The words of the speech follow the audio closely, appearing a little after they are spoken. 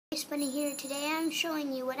Bunny here. Today I'm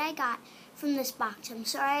showing you what I got from this box. I'm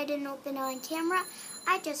sorry I didn't open it on camera.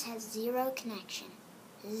 I just had zero connection.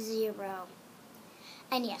 Zero.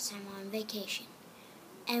 And yes, I'm on vacation.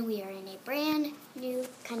 And we are in a brand new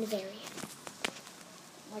kind of area.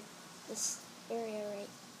 Like this area right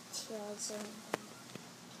here.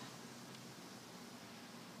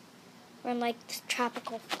 We're in like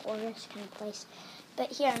tropical forest kind of place.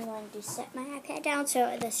 But here I'm going to set my iPad down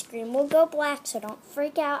so the screen will go black, so don't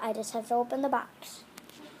freak out. I just have to open the box.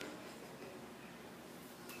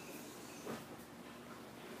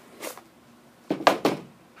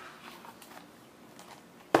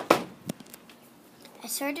 I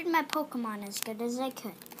sorted my Pokemon as good as I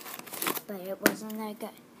could, but it wasn't that good.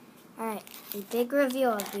 Alright, a big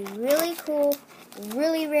reveal of the really cool,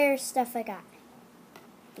 really rare stuff I got.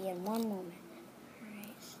 Be in one moment.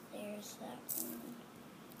 Alright, so there's that one.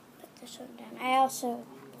 Put this one down. I also,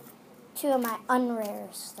 two of my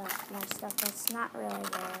unrare stuff, my stuff that's not really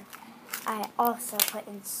rare, I also put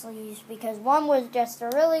in sleeves because one was just a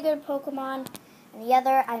really good Pokemon and the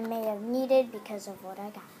other I may have needed because of what I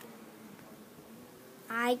got.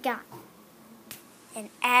 I got an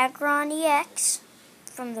Rare+Ex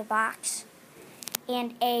from the box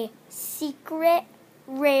and a secret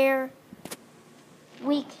rare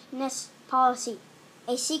weakness policy.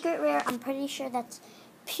 A secret rare, I'm pretty sure that's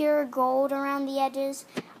pure gold around the edges.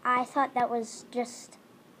 I thought that was just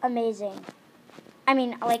amazing. I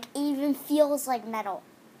mean, like, it even feels like metal.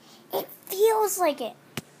 It feels like it.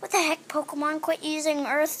 What the heck, Pokemon? Quit using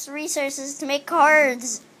Earth's resources to make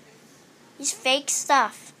cards. Use fake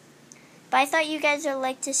stuff. But I thought you guys would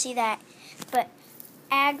like to see that. But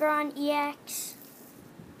Rare+Ex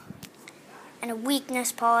and a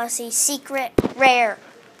weakness policy, secret rare.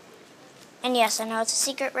 And yes, I know it's a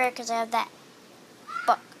secret rare because I have that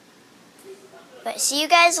book. But see you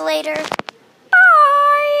guys later.